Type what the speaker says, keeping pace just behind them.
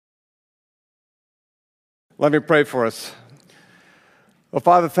Let me pray for us. Well,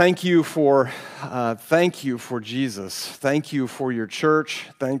 Father, thank you for Jesus. Thank you for your church.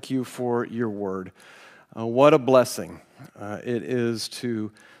 Thank you for your word. What a blessing it is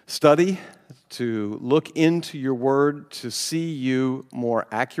to study, to look into your word, to see you more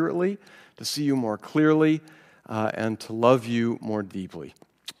accurately, to see you more clearly, and to love you more deeply.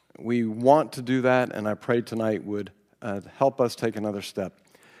 We want to do that, and I pray tonight would help us take another step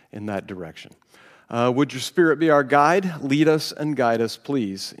in that direction. Would your Spirit be our guide? Lead us and guide us,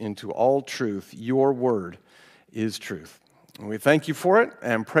 please, into all truth. Your word is truth. And we thank you for it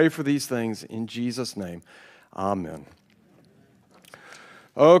and pray for these things in Jesus' name. Amen.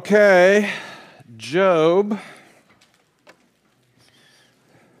 Okay, Job.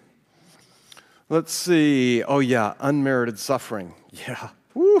 Let's see. Oh, yeah, unmerited suffering. Yeah.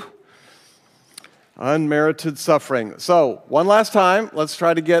 Woo. Unmerited suffering. So, one last time, let's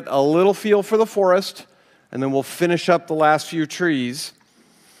try to get a little feel for the forest, and then we'll finish up the last few trees.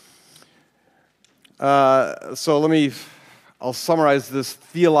 I'll summarize this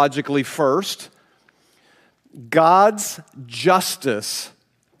theologically first. God's justice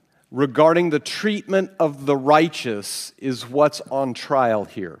regarding the treatment of the righteous is what's on trial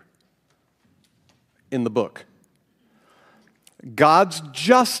here in the book. God's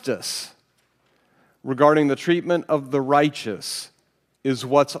justice regarding the treatment of the righteous is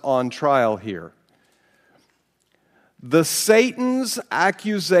what's on trial here. Satan's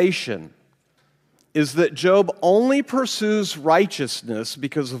accusation is that Job only pursues righteousness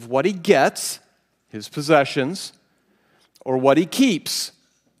because of what he gets, his possessions, or what he keeps,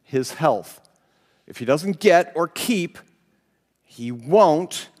 his health. If he doesn't get or keep, he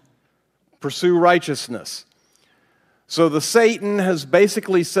won't pursue righteousness. So Satan has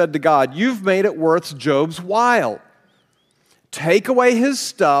basically said to God, you've made it worth Job's while. Take away his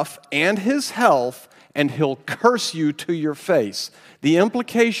stuff and his health, and he'll curse you to your face. The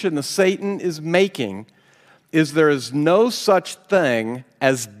implication that Satan is making is there is no such thing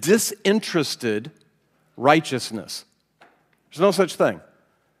as disinterested righteousness. There's no such thing.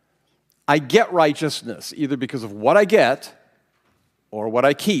 I get righteousness either because of what I get or what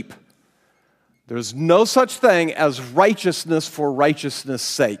I keep. There's no such thing as righteousness for righteousness'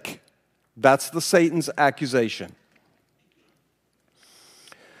 sake. That's Satan's accusation.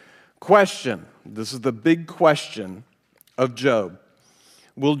 Question. This is the big question of Job.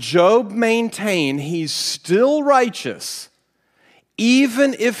 Will Job maintain he's still righteous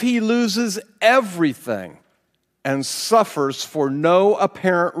even if he loses everything and suffers for no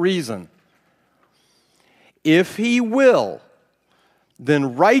apparent reason? If he will,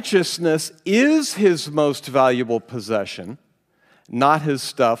 then righteousness is his most valuable possession, not his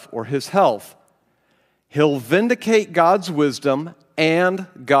stuff or his health. He'll vindicate God's wisdom and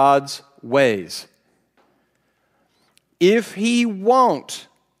God's ways. If he won't,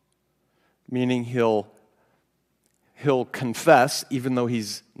 meaning he'll confess, even though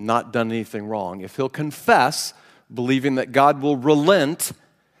he's not done anything wrong, if he'll confess, believing that God will relent,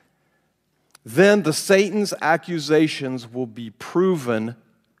 then Satan's accusations will be proven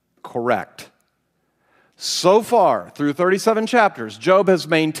correct. So far, through 37 chapters, Job has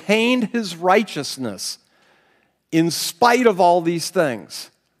maintained his righteousness in spite of all these things.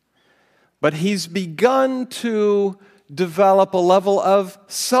 But he's begun to develop a level of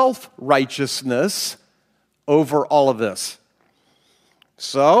self-righteousness over all of this.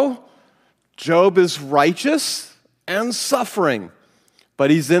 So, Job is righteous and suffering,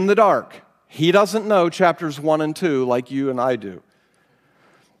 but he's in the dark. He doesn't know chapters 1 and 2 like you and I do.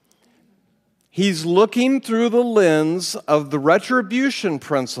 He's looking through the lens of the retribution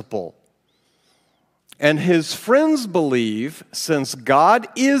principle. And his friends believe, since God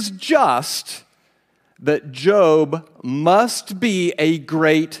is just, that Job must be a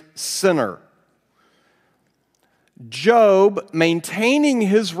great sinner. Job, maintaining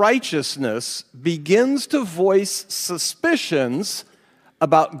his righteousness, begins to voice suspicions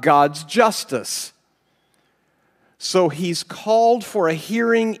about God's justice. So he's called for a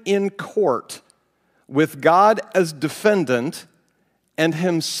hearing in court with God as defendant and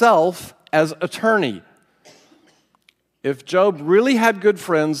himself as attorney. If Job really had good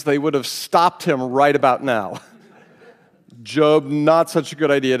friends, they would have stopped him right about now. Job, not such a good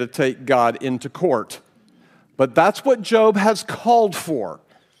idea to take God into court. But that's what Job has called for.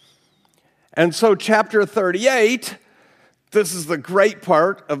 And so chapter 38, this is the great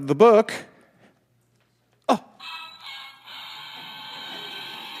part of the book. Oh.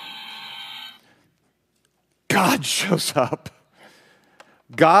 God shows up.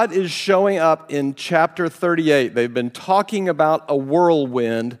 God is showing up in chapter 38. They've been talking about a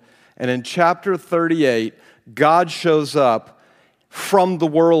whirlwind, and in chapter 38, God shows up from the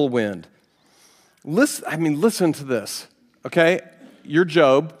whirlwind. Listen to this, okay? You're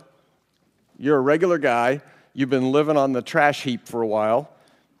Job. You're a regular guy. You've been living on the trash heap for a while,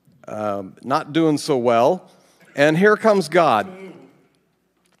 not doing so well. And here comes God.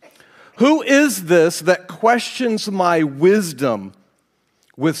 Who is this that questions my wisdom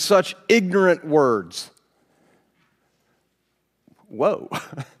with such ignorant words? Whoa.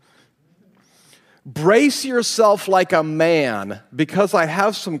 Brace yourself like a man, because I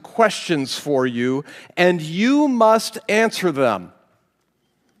have some questions for you, and you must answer them.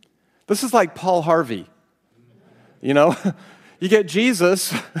 This is like Paul Harvey. You know, you get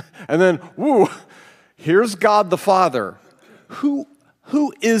Jesus, and then, woo, here's God the Father. Who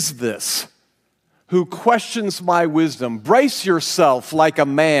is this who questions my wisdom? Brace yourself like a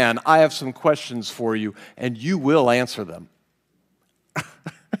man. I have some questions for you, and you will answer them.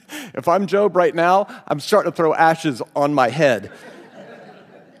 If I'm Job right now, I'm starting to throw ashes on my head.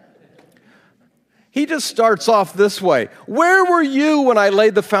 He just starts off this way. Where were you when I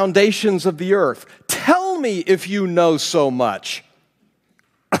laid the foundations of the earth? Tell me if you know so much.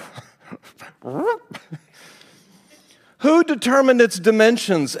 Who determined its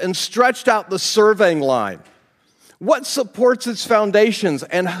dimensions and stretched out the surveying line? What supports its foundations,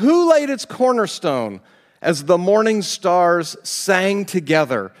 and who laid its cornerstone? As the morning stars sang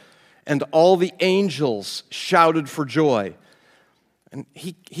together and all the angels shouted for joy. And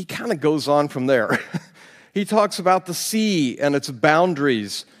he kind of goes on from there. He talks about the sea and its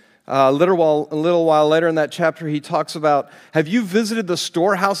boundaries. A little while later in that chapter, he talks about, have you visited the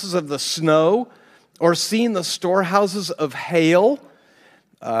storehouses of the snow or seen the storehouses of hail?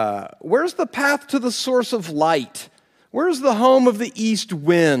 Where's the path to the source of light? Where's the home of the east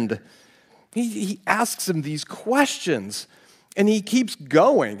wind? He asks him these questions, and he keeps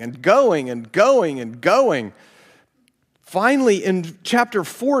going and going and going and going. Finally, in chapter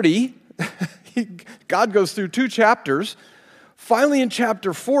 40, God goes through 2 chapters. Finally, in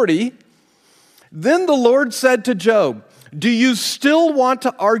chapter 40, then the Lord said to Job, do you still want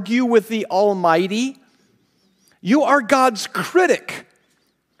to argue with the Almighty? You are God's critic,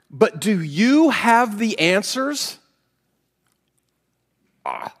 but do you have the answers?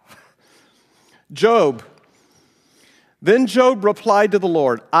 Then Job replied to the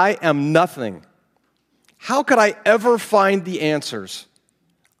Lord, I am nothing. How could I ever find the answers?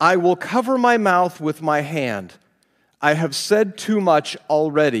 I will cover my mouth with my hand. I have said too much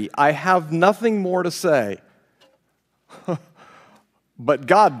already. I have nothing more to say. But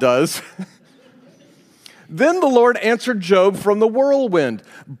God does. Then the Lord answered Job from the whirlwind,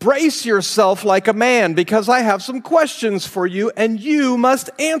 brace yourself like a man, because I have some questions for you, and you must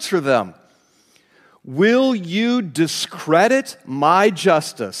answer them. Will you discredit my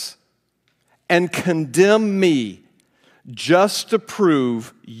justice and condemn me just to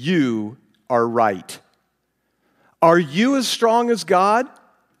prove you are right? Are you as strong as God?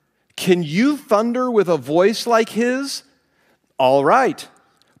 Can you thunder with a voice like his? All right.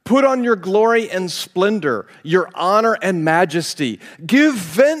 Put on your glory and splendor, your honor and majesty. Give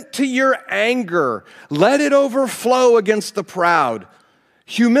vent to your anger. Let it overflow against the proud.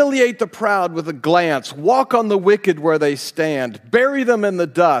 Humiliate the proud with a glance. Walk on the wicked where they stand. Bury them in the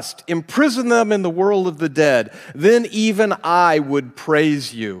dust. Imprison them in the world of the dead. Then even I would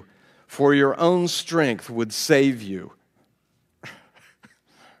praise you, for your own strength would save you.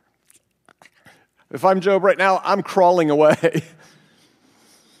 If I'm Job right now, I'm crawling away.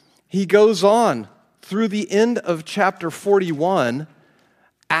 He goes on through the end of chapter 41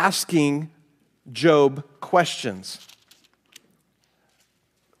 asking Job questions.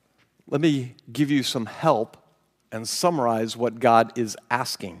 Let me give you some help and summarize what God is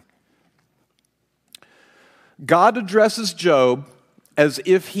asking. God addresses Job as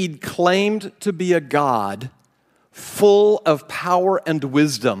if he'd claimed to be a God full of power and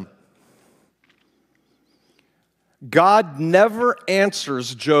wisdom. God never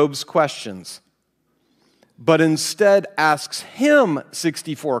answers Job's questions, but instead asks him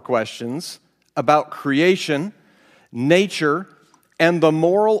 64 questions about creation, nature, and the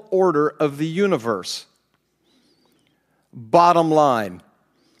moral order of the universe. Bottom line,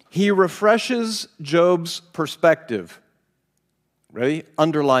 he refreshes Job's perspective. Ready?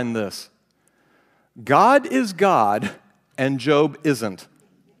 Underline this. God is God, and Job isn't.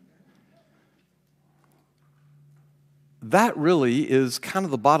 That really is kind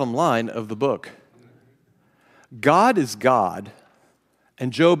of the bottom line of the book. God is God,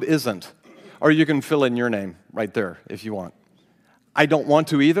 and Job isn't. Or you can fill in your name right there if you want. I don't want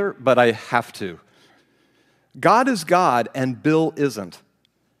to either, but I have to. God is God, and Bill isn't.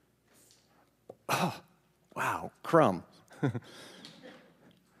 Oh, Wow, crumb.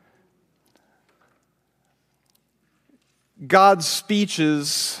 God's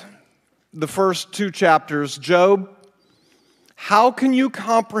speeches, the first 2 chapters, Job, how can you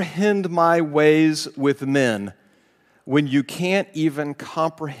comprehend my ways with men when you can't even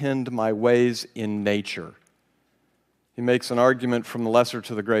comprehend my ways in nature? He makes an argument from the lesser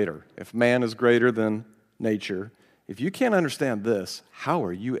to the greater. If man is greater than nature, if you can't understand this, how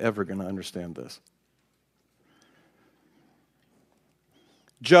are you ever going to understand this?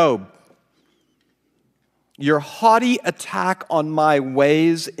 Job, your haughty attack on my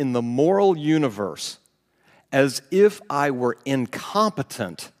ways in the moral universe, as if I were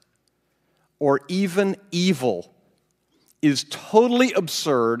incompetent or even evil, is totally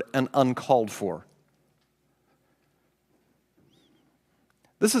absurd and uncalled for.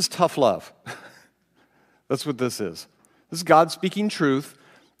 This is tough love. That's what this is. This is God speaking truth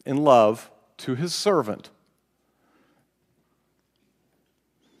in love to his servant.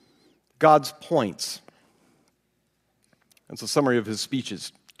 God's points. That's a summary of his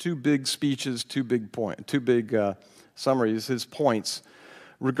speeches. 2 big speeches, 2 big summaries, his points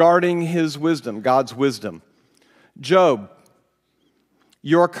regarding his wisdom, God's wisdom. Job,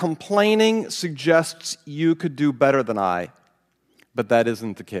 your complaining suggests you could do better than I, but that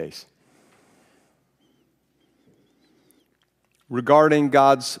isn't the case. Regarding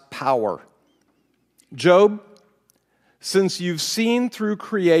God's power, Job, since you've seen through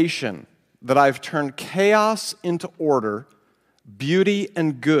creation that I've turned chaos into order, beauty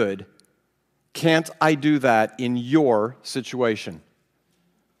and good, can't I do that in your situation?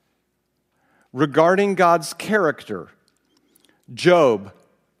 Regarding God's character, Job,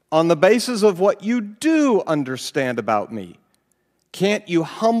 on the basis of what you do understand about me, can't you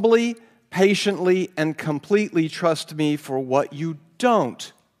humbly, patiently, and completely trust me for what you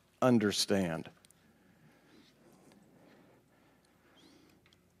don't understand?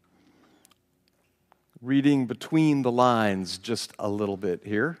 Reading between the lines just a little bit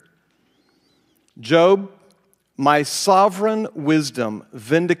here. Job, my sovereign wisdom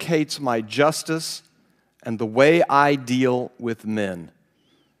vindicates my justice and the way I deal with men.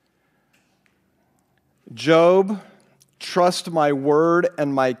 Job, trust my word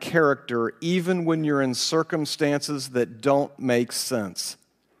and my character even when you're in circumstances that don't make sense.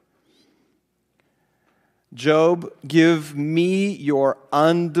 Job, give me your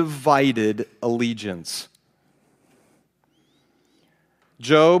undivided allegiance.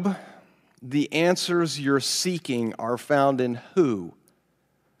 Job, the answers you're seeking are found in who,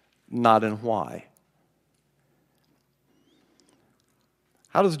 not in why.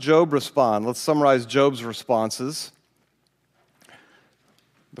 How does Job respond? Let's summarize Job's responses.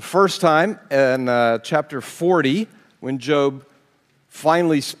 The first time in chapter 40, when Job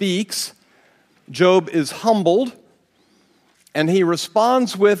finally speaks, Job is humbled, and he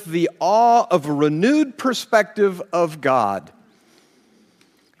responds with the awe of a renewed perspective of God.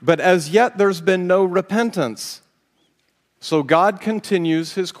 But as yet, there's been no repentance. So God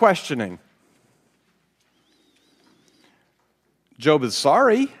continues his questioning. Job is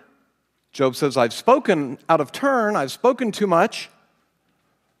sorry. Job says, I've spoken out of turn, I've spoken too much.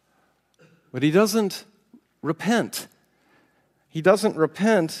 But he doesn't repent. He doesn't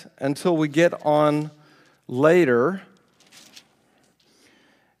repent until we get on later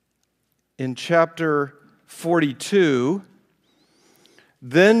in chapter 42.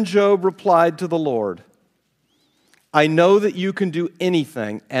 Then Job replied to the Lord, I know that you can do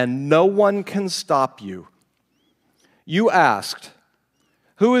anything, and no one can stop you. You asked,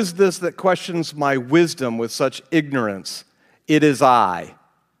 who is this that questions my wisdom with such ignorance? It is I.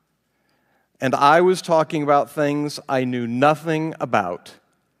 And I was talking about things I knew nothing about,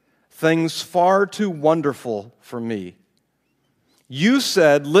 things far too wonderful for me. You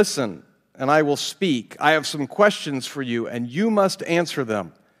said, listen, and I will speak. I have some questions for you, and you must answer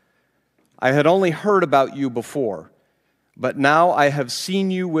them. I had only heard about you before, but now I have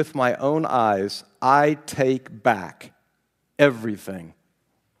seen you with my own eyes. I take back everything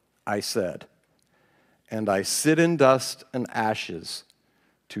I said, and I sit in dust and ashes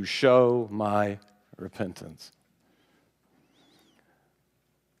to show my repentance.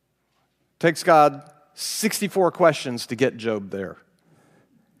 Takes God 64 questions to get Job there.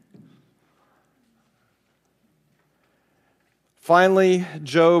 Finally,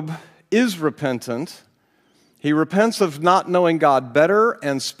 Job is repentant. He repents of not knowing God better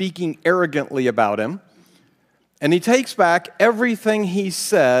and speaking arrogantly about him. And he takes back everything he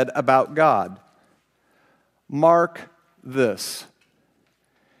said about God. Mark this.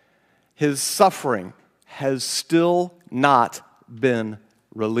 His suffering has still not been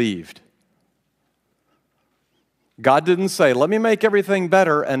relieved. God didn't say, let me make everything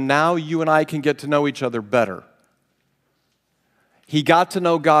better, and now you and I can get to know each other better. He got to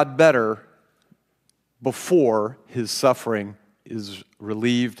know God better before his suffering is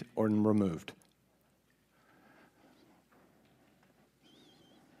relieved or removed.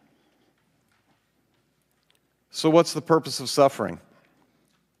 So what's the purpose of suffering?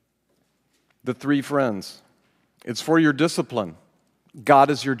 The three friends. It's for your discipline. God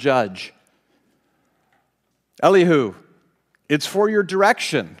is your judge. Elihu, it's for your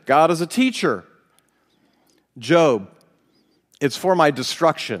direction. God is a teacher. Job, it's for my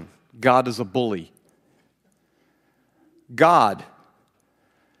destruction. God is a bully. God,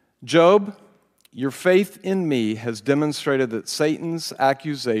 Job, your faith in me has demonstrated that Satan's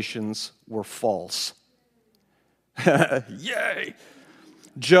accusations were false. Yay!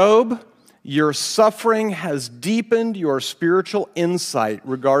 Job, your suffering has deepened your spiritual insight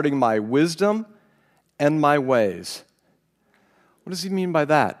regarding my wisdom and my ways. What does he mean by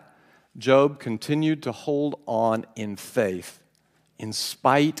that? Job continued to hold on in faith in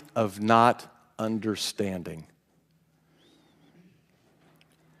spite of not understanding.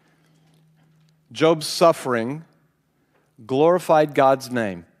 Job's suffering glorified God's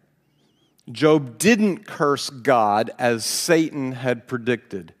name. Job didn't curse God as Satan had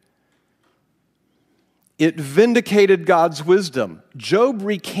predicted. It vindicated God's wisdom. Job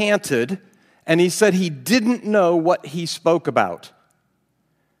recanted, and he said he didn't know what he spoke about.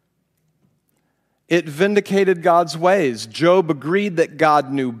 It vindicated God's ways. Job agreed that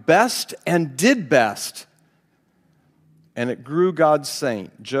God knew best and did best. And it grew God's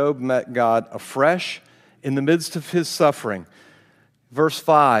saint. Job met God afresh in the midst of his suffering. Verse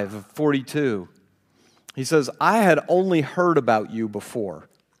 5 of 42, he says, I had only heard about you before,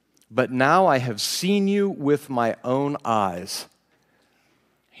 but now I have seen you with my own eyes.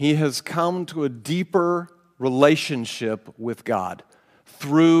 He has come to a deeper relationship with God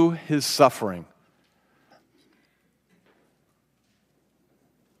through his suffering.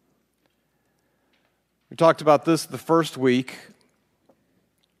 We talked about this the first week.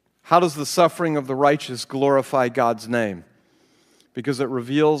 How does the suffering of the righteous glorify God's name? Because it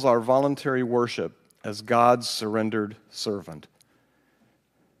reveals our voluntary worship as God's surrendered servant.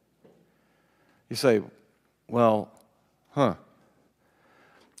 You say, well,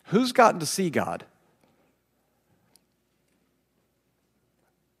 who's gotten to see God?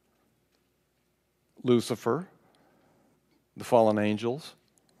 Lucifer, the fallen angels.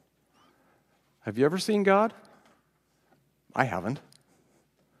 Have you ever seen God? I haven't.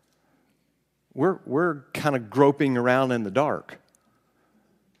 We're kind of groping around in the dark.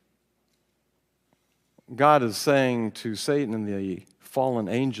 God is saying to Satan and the fallen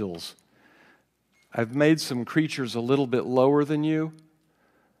angels, I've made some creatures a little bit lower than you,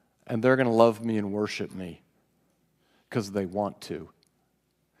 and they're going to love me and worship me because they want to.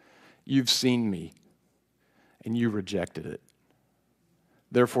 You've seen me, and you rejected it.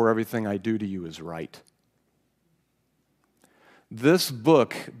 Therefore, everything I do to you is right. This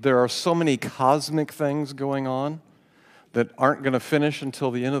book, there are so many cosmic things going on that aren't going to finish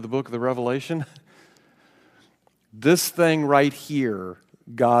until the end of the book of the Revelation. This thing right here,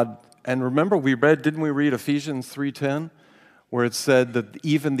 God, and remember didn't we read Ephesians 3:10, where it said that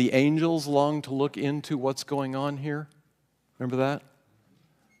even the angels long to look into what's going on here? Remember that?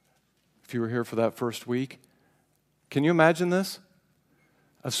 If you were here for that first week. Can you imagine this?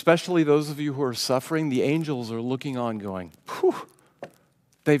 Especially those of you who are suffering, the angels are looking on going, whew,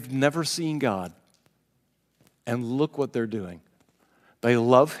 they've never seen God. And look what they're doing. They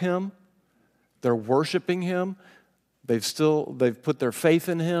love him. They're worshiping him. They've put their faith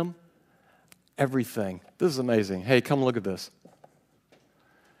in him. Everything. This is amazing. Hey, come look at this.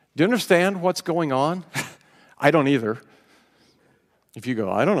 Do you understand what's going on? I don't either. If you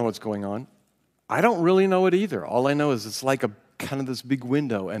go, I don't know what's going on. I don't really know it either. All I know is it's like a kind of this big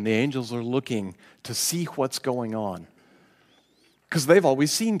window, and the angels are looking to see what's going on. Because they've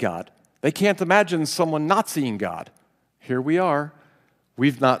always seen God. They can't imagine someone not seeing God. Here we are.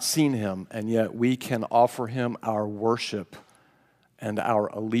 We've not seen him, and yet we can offer him our worship and our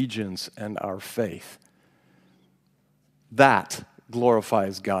allegiance and our faith. That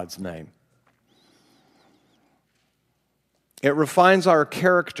glorifies God's name. It refines our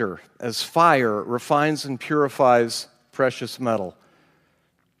character as fire refines and purifies precious metal.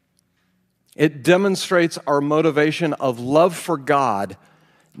 It demonstrates our motivation of love for God,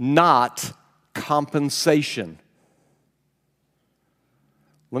 not compensation.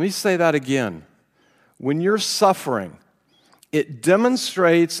 Let me say that again. When you're suffering, it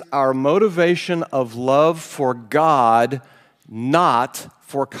demonstrates our motivation of love for God, not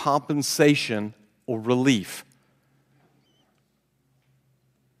for compensation or relief.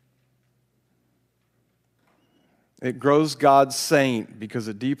 It grows God's saint because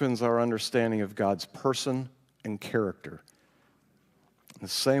it deepens our understanding of God's person and character. The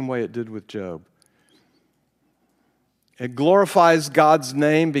same way it did with Job. It glorifies God's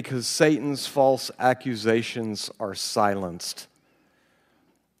name because Satan's false accusations are silenced.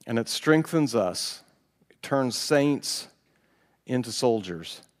 And it strengthens us. It turns saints into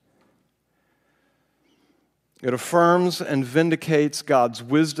soldiers. It affirms and vindicates God's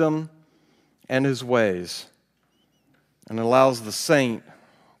wisdom and His ways, and allows the saint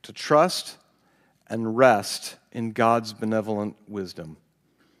to trust and rest in God's benevolent wisdom.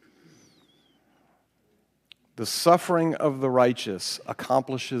 The suffering of the righteous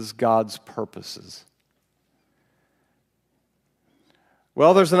accomplishes God's purposes.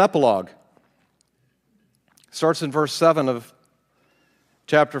 Well, there's an epilogue. It starts in verse 7 of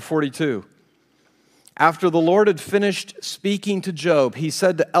chapter 42. After the Lord had finished speaking to Job, he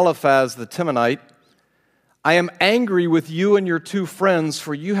said to Eliphaz the Temanite, I am angry with you and your two friends,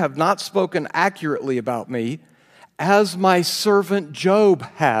 for you have not spoken accurately about me, as my servant Job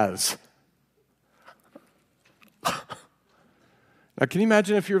has. Now, can you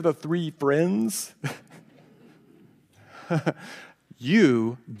imagine if you're the three friends?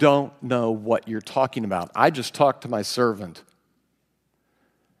 You don't know what you're talking about. I just talked to my servant.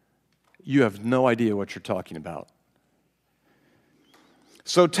 You have no idea what you're talking about.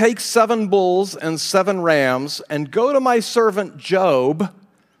 So take 7 bulls and 7 rams and go to my servant Job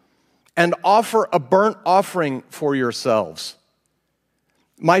and offer a burnt offering for yourselves.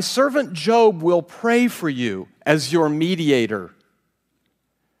 My servant Job will pray for you as your mediator,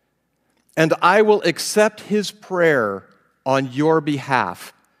 and I will accept his prayer on your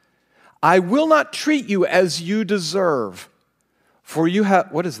behalf. I will not treat you as you deserve, for you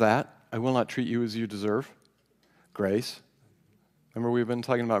have, what is that? I will not treat you as you deserve. Grace. Remember, we've been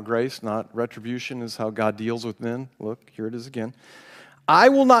talking about grace, not retribution is how God deals with men. Look, here it is again. I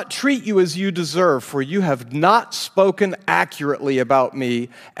will not treat you as you deserve, for you have not spoken accurately about me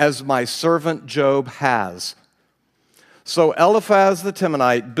as my servant Job has. So Eliphaz the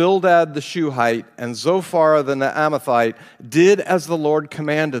Temanite, Bildad the Shuhite, and Zophar the Naamathite did as the Lord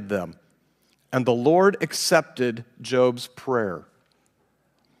commanded them, and the Lord accepted Job's prayer.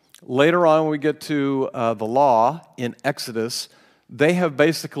 Later on, when we get to the law in Exodus, they have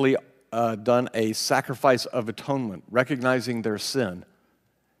basically done a sacrifice of atonement, recognizing their sin,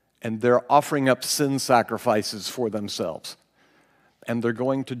 and they're offering up sin sacrifices for themselves. And they're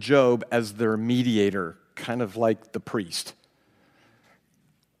going to Job as their mediator, kind of like the priest.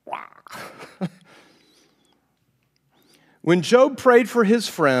 Wow. When Job prayed for his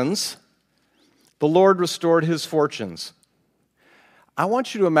friends, the Lord restored his fortunes. I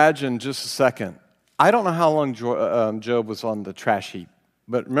want you to imagine just a second. I don't know how long Job was on the trash heap,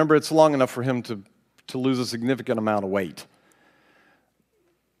 but remember, it's long enough for him to lose a significant amount of weight.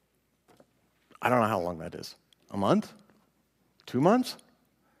 I don't know how long that is. A month? 2 months?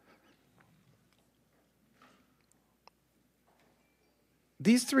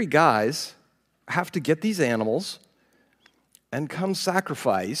 These 3 guys have to get these animals and come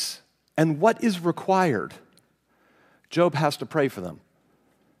sacrifice, and what is required? Job has to pray for them.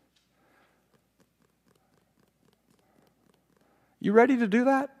 You ready to do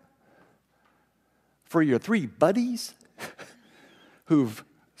that? For your 3 buddies who've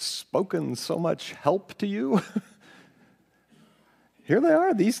spoken so much help to you? Here they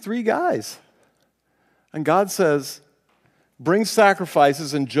are, these 3 guys. And God says, bring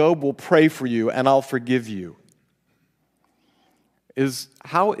sacrifices and Job will pray for you and I'll forgive you.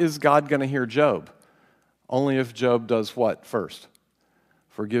 How is God going to hear Job? Only if Job does what first?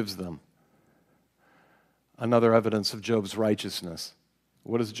 Forgives them. Another evidence of Job's righteousness.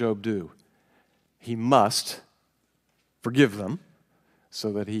 What does Job do? He must forgive them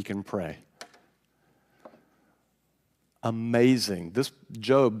so that he can pray. Amazing. This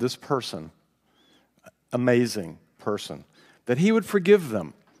Job, this person, amazing person, that he would forgive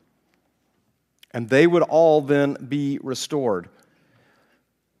them and they would all then be restored.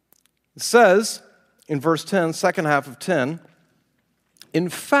 It says in verse 10, second half of 10, in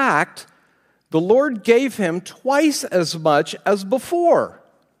fact, the Lord gave him twice as much as before.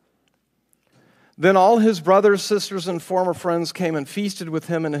 Then all his brothers, sisters, and former friends came and feasted with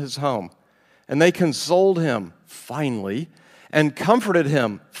him in his home. And they consoled him finely and comforted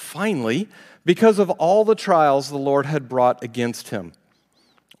him finely because of all the trials the Lord had brought against him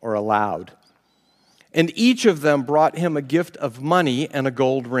or allowed. And each of them brought him a gift of money and a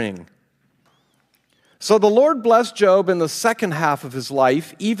gold ring. So the Lord blessed Job in the second half of his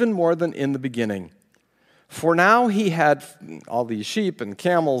life even more than in the beginning. For now he had all these sheep and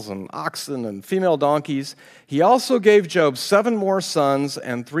camels and oxen and female donkeys. He also gave Job 7 more sons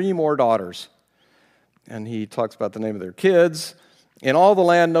and 3 more daughters. And he talks about the name of their kids. In all the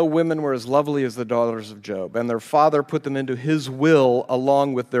land, no women were as lovely as the daughters of Job, and their father put them into his will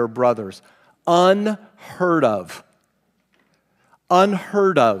along with their brothers. Unheard of.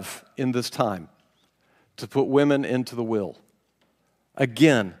 Unheard of in this time to put women into the will.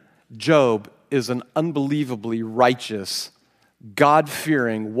 Again, Job is an unbelievably righteous,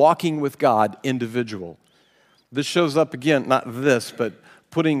 God-fearing, walking with God individual. This shows up again, not this, but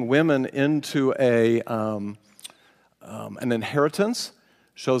putting women into an inheritance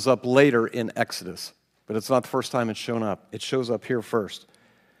shows up later in Exodus. But it's not the first time it's shown up. It shows up here first.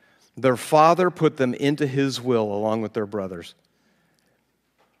 Their father put them into his will along with their brothers.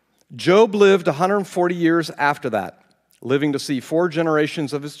 Job lived 140 years after that, living to see 4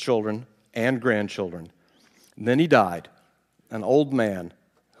 generations of his children and grandchildren. And then he died, an old man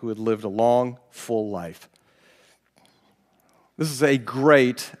who had lived a long, full life. This is a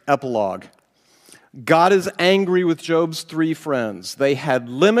great epilogue. God is angry with Job's 3 friends. They had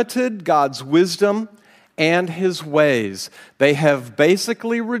limited God's wisdom and his ways. They have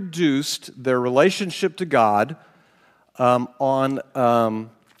basically reduced their relationship to God on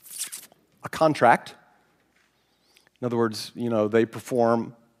a contract. In other words, they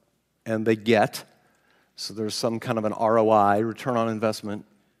perform and they get. So there's some kind of an ROI, return on investment.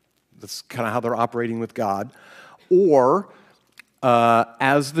 That's kind of how they're operating with God. Or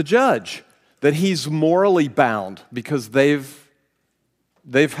as the judge, that he's morally bound because they've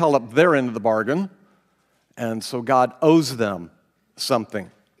held up their end of the bargain, and so God owes them something.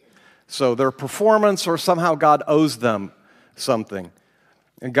 So their performance, or somehow God owes them something.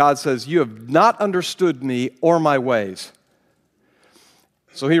 And God says, you have not understood me or my ways.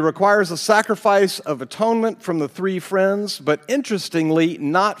 So he requires a sacrifice of atonement from the 3 friends, but interestingly,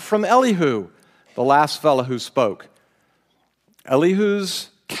 not from Elihu, the last fellow who spoke. Elihu's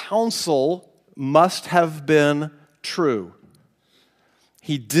counsel must have been true.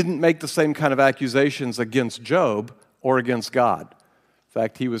 He didn't make the same kind of accusations against Job or against God. In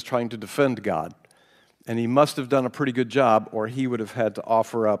fact, he was trying to defend God. And he must have done a pretty good job, or he would have had to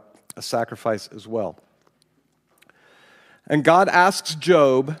offer up a sacrifice as well. And God asks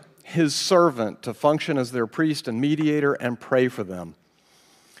Job, his servant, to function as their priest and mediator and pray for them.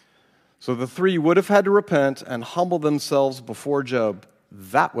 So the 3 would have had to repent and humble themselves before Job.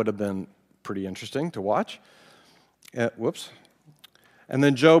 That would have been pretty interesting to watch. And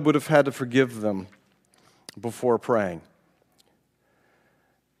then Job would have had to forgive them before praying.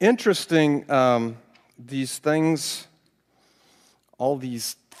 Interesting, these things, all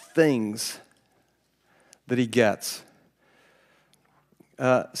these things that he gets.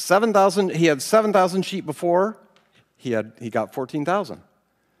 7,000. He had 7,000 sheep before. He got 14,000.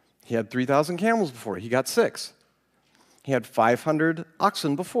 He had 3,000 camels before. He got 6. He had 500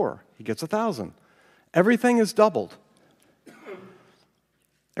 oxen before. He gets 1,000. Everything is doubled.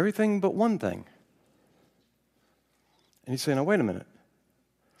 Everything but one thing. And he's saying, "Oh, wait a minute.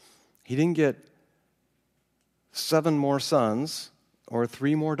 He didn't get 7 more sons or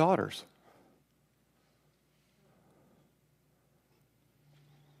 3 more daughters."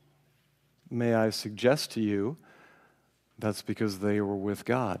 May I suggest to you that's because they were with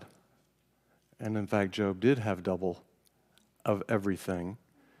God. And in fact, Job did have double of everything,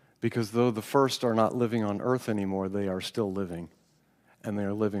 because though the first are not living on earth anymore, they are still living, and they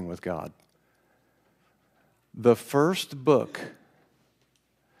are living with God. The first book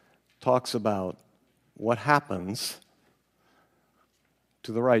talks about what happens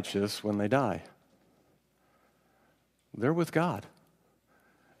to the righteous when they die. They're with God.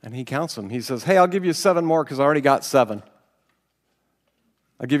 And he counts them. He says, "Hey, I'll give you 7 more because I already got 7.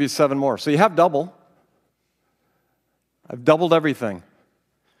 I'll give you 7 more." So you have double. I've doubled everything.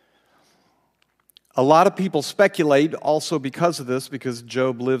 A lot of people speculate also because of this, because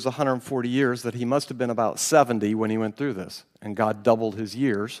Job lives 140 years, that he must have been about 70 when he went through this. And God doubled his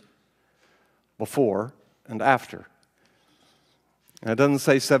years before and after. And it doesn't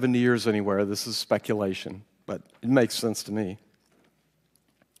say 70 years anywhere. This is speculation, but it makes sense to me.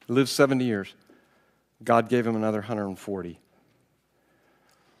 He lived 70 years. God gave him another 140.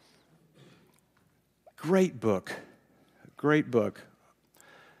 Great book. Great book.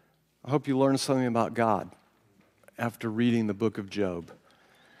 I hope you learned something about God after reading the book of Job.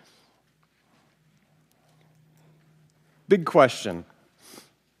 Big question.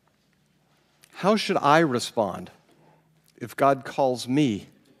 How should I respond if God calls me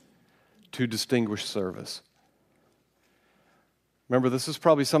to distinguished service? Remember, this is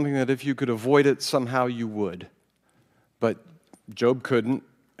probably something that if you could avoid it, somehow you would. But Job couldn't,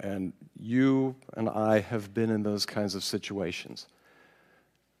 and you and I have been in those kinds of situations.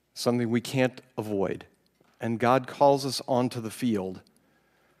 Something we can't avoid. And God calls us onto the field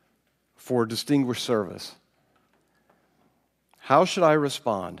for distinguished service. How should I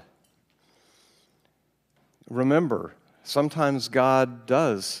respond? Remember, sometimes God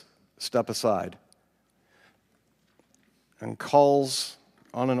does step aside and calls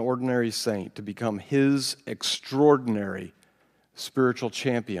on an ordinary saint to become his extraordinary spiritual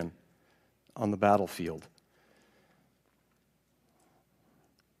champion on the battlefield.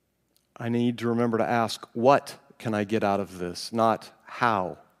 I need to remember to ask, what can I get out of this? Not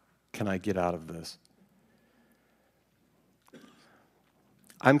how can I get out of this?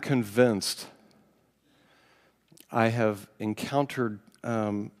 I'm convinced I have encountered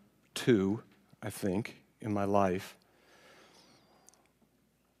two, I think, in my life.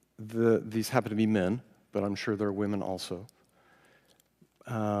 These happen to be men, but I'm sure there are women also.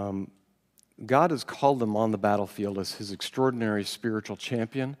 God has called them on the battlefield as his extraordinary spiritual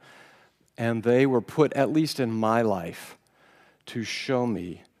champion, and they were put, at least in my life, to show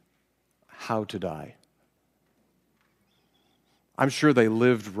me how to die. I'm sure they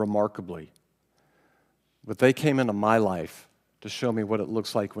lived remarkably, but they came into my life to show me what it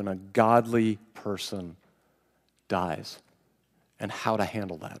looks like when a godly person dies and how to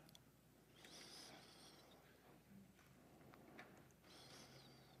handle that.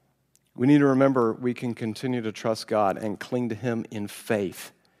 We need to remember we can continue to trust God and cling to him in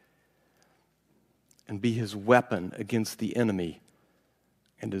faith and be his weapon against the enemy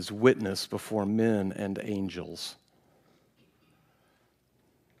and his witness before men and angels.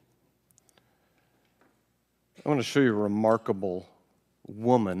 I want to show you a remarkable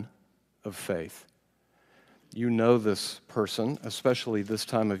woman of faith. You know this person, especially this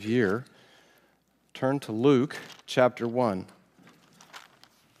time of year. Turn to Luke chapter 1.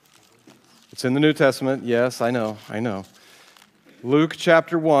 It's in the New Testament. Yes, I know. Luke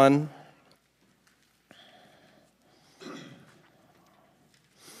chapter 1.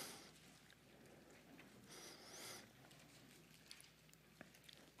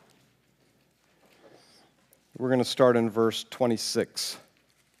 We're going to start in verse 26.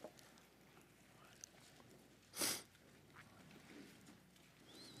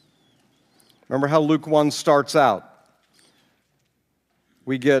 Remember how Luke 1 starts out?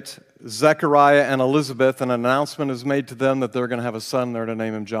 We get Zechariah and Elizabeth, and an announcement is made to them that they're going to have a son. They're to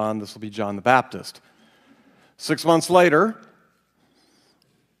name him John. This will be John the Baptist. 6 months later,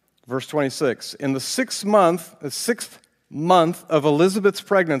 verse 26, in the sixth month of Elizabeth's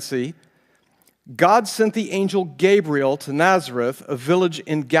pregnancy, God sent the angel Gabriel to Nazareth, a village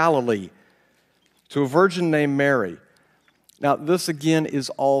in Galilee, to a virgin named Mary. Now, this again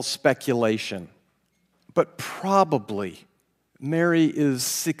is all speculation, but probably Mary is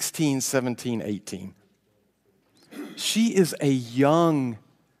 16, 17, 18. She is a young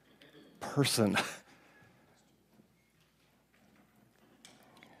person.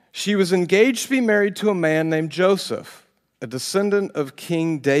 She was engaged to be married to a man named Joseph, a descendant of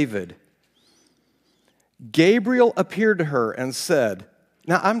King David. Gabriel appeared to her and said,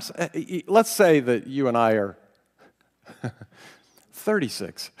 now let's say that you and I are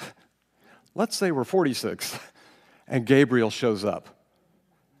 36. Let's say we're 46. And Gabriel shows up.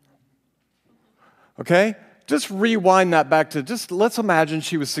 Okay? Just rewind that back to, let's imagine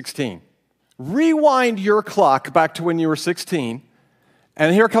she was 16. Rewind your clock back to when you were 16,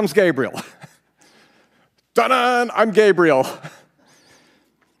 and here comes Gabriel. Ta-da! I'm Gabriel.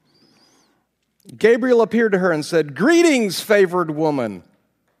 Gabriel appeared to her and said, "Greetings, favored woman.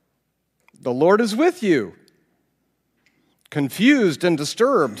 The Lord is with you." Confused and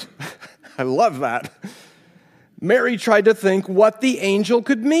disturbed. I love that. Mary tried to think what the angel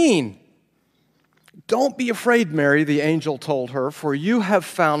could mean. "Don't be afraid, Mary," the angel told her, "for you have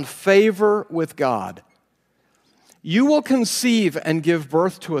found favor with God. You will conceive and give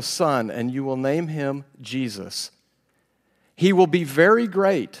birth to a son, and you will name him Jesus. He will be very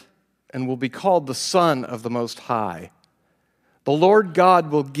great and will be called the Son of the Most High. The Lord God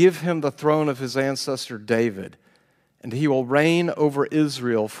will give him the throne of his ancestor David, and he will reign over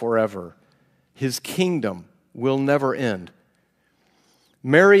Israel forever. His kingdom will never end."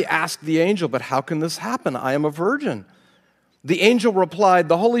 Mary asked the angel, "But how can this happen? I am a virgin." The angel replied,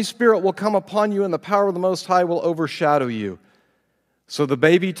 "The Holy Spirit will come upon you, and the power of the Most High will overshadow you. So the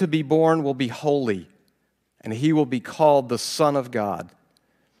baby to be born will be holy, and he will be called the Son of God.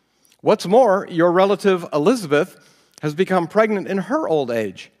 What's more, your relative Elizabeth has become pregnant in her old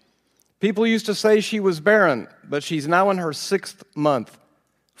age, People used to say she was barren, but she's now in her 6th month,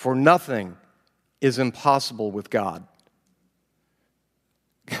 for nothing is impossible with God.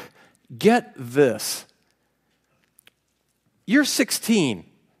 Get this. You're 16.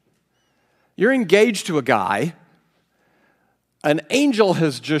 You're engaged to a guy. An angel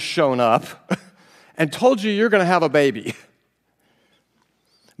has just shown up and told you you're going to have a baby.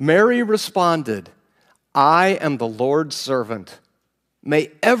 Mary responded, I am the Lord's servant.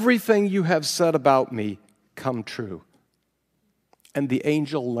 May everything you have said about me come true. And the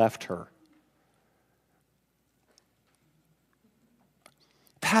angel left her.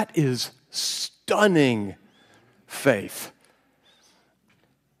 That is stunning faith.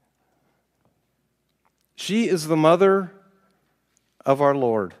 She is the mother of our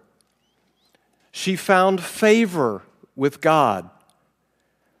Lord. She found favor with God.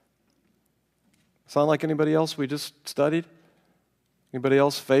 Sound like anybody else we just studied? Anybody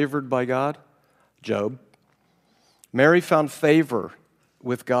else favored by God? Job. Mary found favor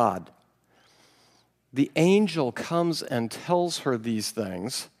with God. The angel comes and tells her these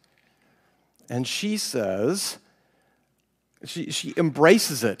things, and she says, she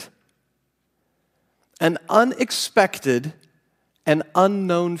embraces it. An unexpected and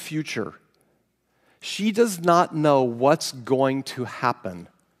unknown future. She does not know what's going to happen.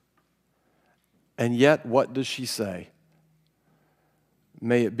 And yet, what does she say?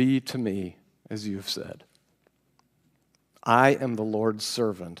 May it be to me as you have said. I am the Lord's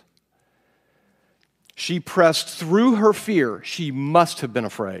servant. She pressed through her fear. She must have been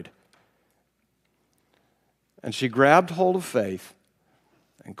afraid. And she grabbed hold of faith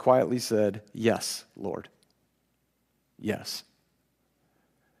and quietly said, yes, Lord. Yes.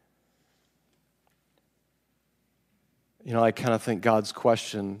 You know, I kind of think God's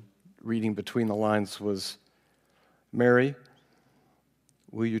question, reading between the lines, was, Mary,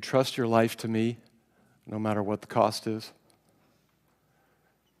 will you trust your life to me no matter what the cost is?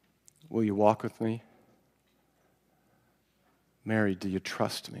 Will you walk with me? Mary, do you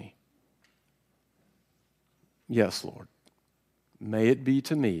trust me? Yes, Lord. May it be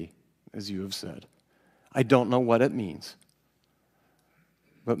to me as you have said. I don't know what it means,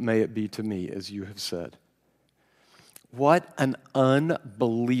 but may it be to me as you have said. What an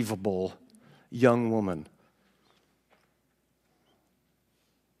unbelievable young woman.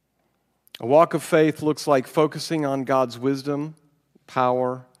 A walk of faith looks like focusing on God's wisdom,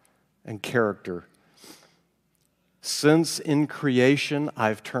 power, and character. Since in creation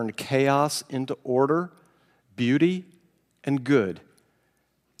I've turned chaos into order, beauty, and good,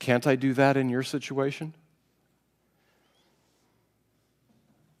 can't I do that in your situation?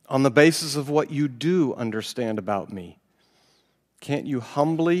 On the basis of what you do understand about me, can't you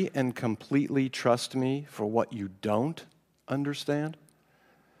humbly and completely trust me for what you don't understand?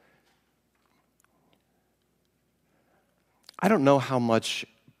 I don't know how much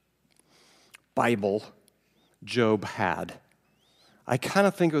Bible Job had. I kind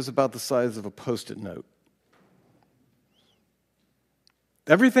of think it was about the size of a Post-it note.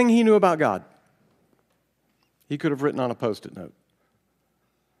 Everything he knew about God, he could have written on a Post-it note.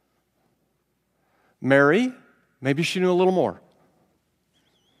 Mary, maybe she knew a little more.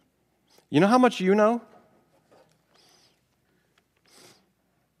 You know how much you know?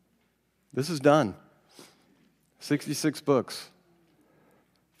 This is done. 66 books.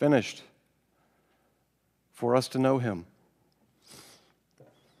 Finished. For us to know him.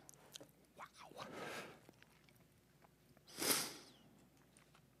 Wow.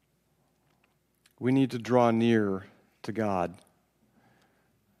 We need to draw near to God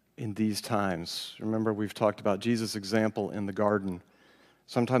in these times. Remember, we've talked about Jesus' example in the garden.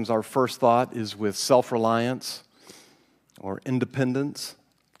 Sometimes our first thought is with self-reliance or independence,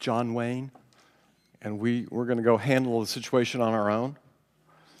 John Wayne, and we're going to go handle the situation on our own.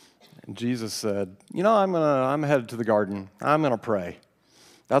 And Jesus said, you know, I'm headed to the garden. I'm going to pray.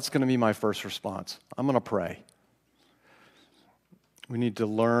 That's going to be my first response. I'm going to pray. We need to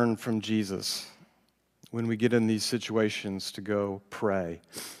learn from Jesus when we get in these situations to go pray.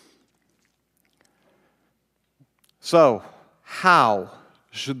 So, how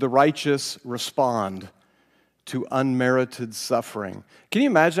should the righteous respond to unmerited suffering? Can you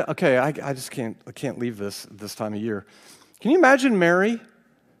imagine? Okay, I just can't leave this time of year. Can you imagine Mary?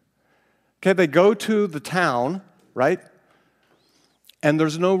 Okay, they go to the town, right? And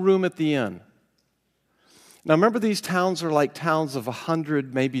there's no room at the inn. Now remember, these towns are like towns of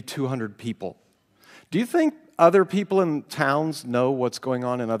 100, maybe 200 people. Do you think other people in towns know what's going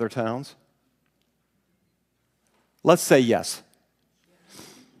on in other towns? Let's say yes.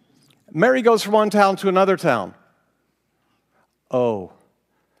 Mary goes from one town to another town. Oh,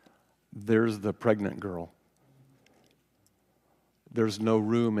 There's the pregnant girl. There's no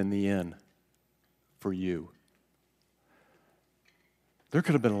room in the inn for you. There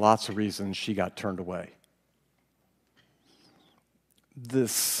could have been lots of reasons she got turned away. The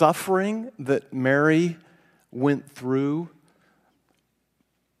suffering that Mary went through,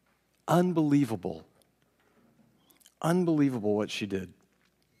 unbelievable. Unbelievable what she did.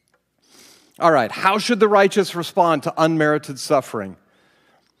 All right, how should the righteous respond to unmerited suffering?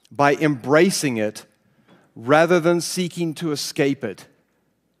 By embracing it rather than seeking to escape it.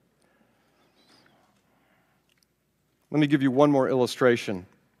 Let me give you one more illustration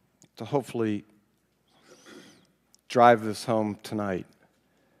to hopefully drive this home tonight.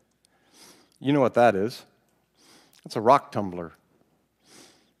 You know what that is? It's a rock tumbler.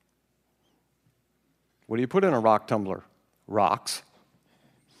 What do you put in a rock tumbler? Rocks.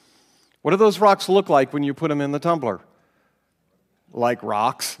 What do those rocks look like when you put them in the tumbler? Like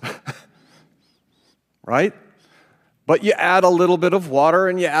rocks. Right? But you add a little bit of water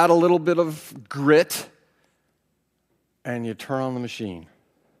and you add a little bit of grit and you turn on the machine.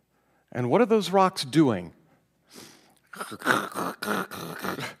 And what are those rocks doing?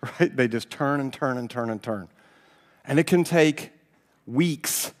 Right? They just turn and turn and turn and turn. And it can take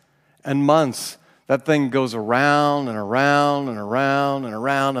weeks and months. That thing goes around and around and around and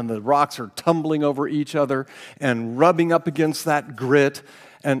around, and the rocks are tumbling over each other and rubbing up against that grit.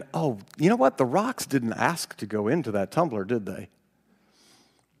 And oh, you know what? The rocks didn't ask to go into that tumbler, did they?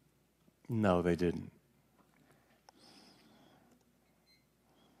 No, they didn't.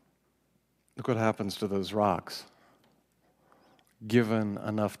 Look what happens to those rocks. Given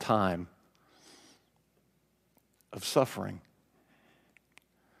enough time of suffering,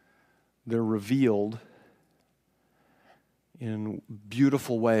 they're revealed in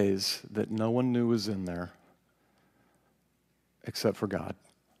beautiful ways that no one knew was in there except for God.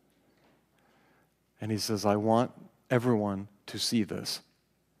 And he says, I want everyone to see this.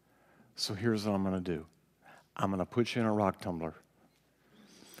 So here's what I'm going to do. I'm going to put you in a rock tumbler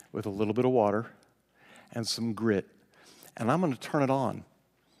with a little bit of water and some grit, and I'm going to turn it on.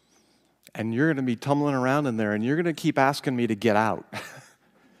 And you're going to be tumbling around in there, and you're going to keep asking me to get out.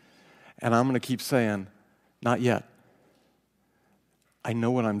 And I'm going to keep saying, not yet. I know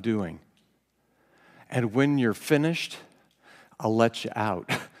what I'm doing. And when you're finished, I'll let you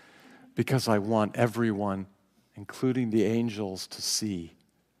out because I want everyone, including the angels, to see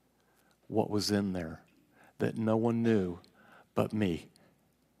what was in there that no one knew but me.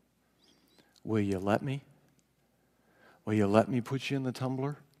 Will you let me? Will you let me put you in the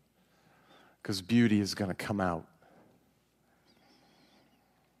tumbler? Because beauty is going to come out.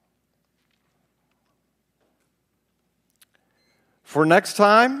 For next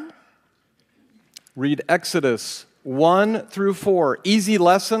time, read Exodus 1 through 4. Easy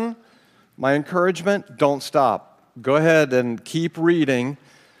lesson. My encouragement, don't stop. Go ahead and keep reading.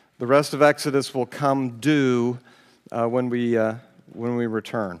 The rest of Exodus will come due when we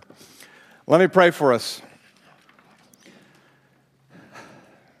return. Let me pray for us.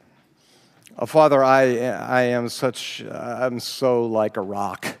 Father, I'm so like a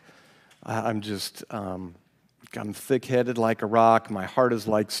rock. I'm thick-headed like a rock. My heart is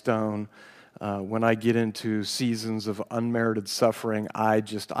like stone. When I get into seasons of unmerited suffering,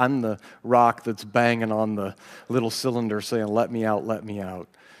 I'm the rock that's banging on the little cylinder saying, let me out, let me out.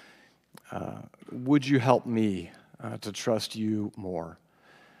 Would you help me to trust you more?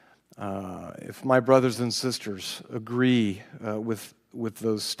 If my brothers and sisters agree with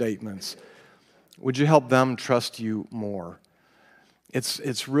those statements, would you help them trust you more?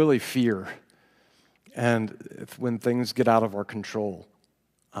 It's really fear, and when things get out of our control.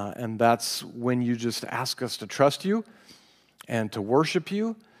 And that's when you just ask us to trust you and to worship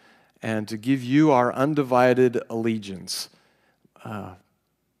you and to give you our undivided allegiance.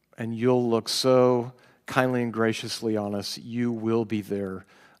 And you'll look so kindly and graciously on us. You will be there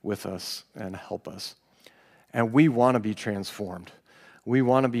with us and help us. And we want to be transformed. We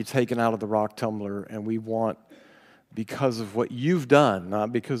want to be taken out of the rock tumbler, and we want, because of what you've done,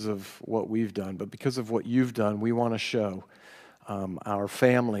 not because of what we've done, but because of what you've done, we want to show our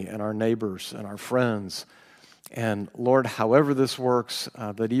family and our neighbors and our friends. And Lord, however this works,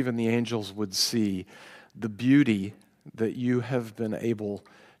 that even the angels would see the beauty that you have been able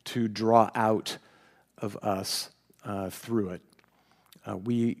to draw out of us through it.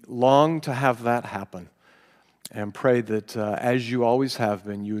 We long to have that happen and pray that as you always have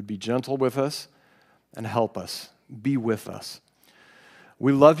been, you would be gentle with us and help us, be with us.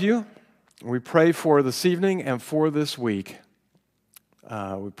 We love you. We pray for this evening and for this week.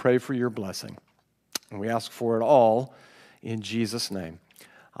 We pray for your blessing. And we ask for it all in Jesus' name.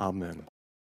 Amen.